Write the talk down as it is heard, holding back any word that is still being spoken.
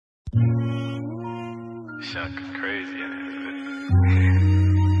Sankar crazy in it.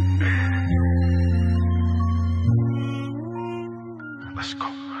 Let's go,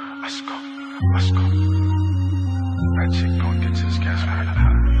 let's go, let's go. That chick gon' get to this cash right.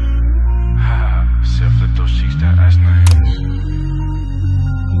 See her flip those cheeks, that ass nice.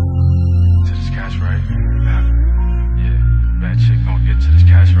 To this cash right. Yeah, that chick gon' get to this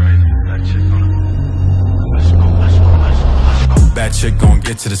cash right. That chick gon' let's go, let's go, let's go, let's go. Bad chick gon'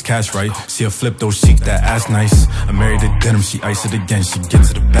 get to this cash right. See her flip those cheeks, that ass nice. Amiri the denim, she ice it again. She get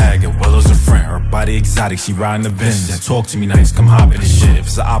to the bag, as well as a friend. Her body exotic, she riding the Benz. Yeah, talk to me nice, come hop in this shit. If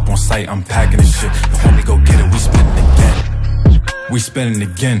it's a op on site, I'm packing this shit. The homie go get it, we spinning again. We spinning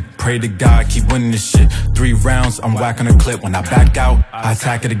again, pray to God, keep winning this shit. 3 rounds, I'm whacking a clip. When I back out, I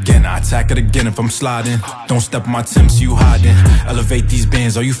attack it again. I attack it again if I'm sliding. Don't step on my timbs, you hiding. Elevate these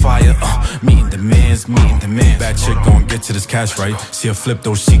bands, are you fire? Meetin demins, Meetin demins. Bad chick gon' get to this cash right. See her flip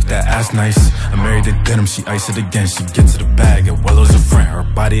those cheeks, that ass nice. Amiri the denim, she ice it again. She get to the bag, as well as a friend. Her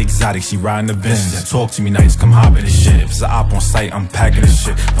body exotic, she riding the Benz. Yeah, talk to me nice, come hop in this shit. If it's a op on site, I'm packing this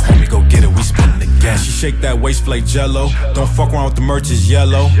shit. The homie go get it, we spinning again. She shake that waist like jello. Don't fuck around with the merch is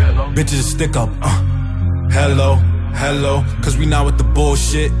yellow. Bitches stick up, hello, hello. Cause we not with the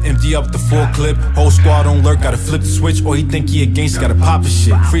bullshit. Empty up the full clip. Whole squad on lurk, gotta flip the switch. Or he think he a gangsta, gotta pop his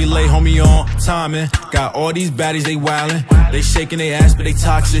shit. Free lay, homie on timing. Got all these baddies, they wildin'. They shaking they ass, but they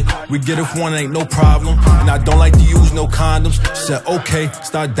toxic. We get it for one, ain't no problem. And I don't like to use no condoms. She said okay,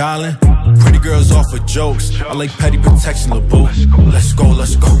 start dialing. Pretty girls off of jokes. I like petty protection, lil' boo. Let's go,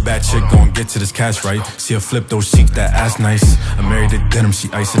 let's go. Bad chick gon' get to this cash right. See her flip those cheeks, that ass nice. Amiri the denim, she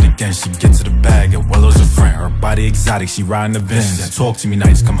ice it again. She get to the bag, as well as a friend. Her body exotic, she riding the Benz. Yeah, talk to me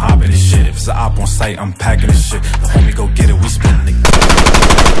nice, come hop in this shit. If it's a op on site, I'm packing this shit. The homie go get it, we spinning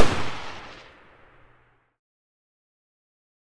again.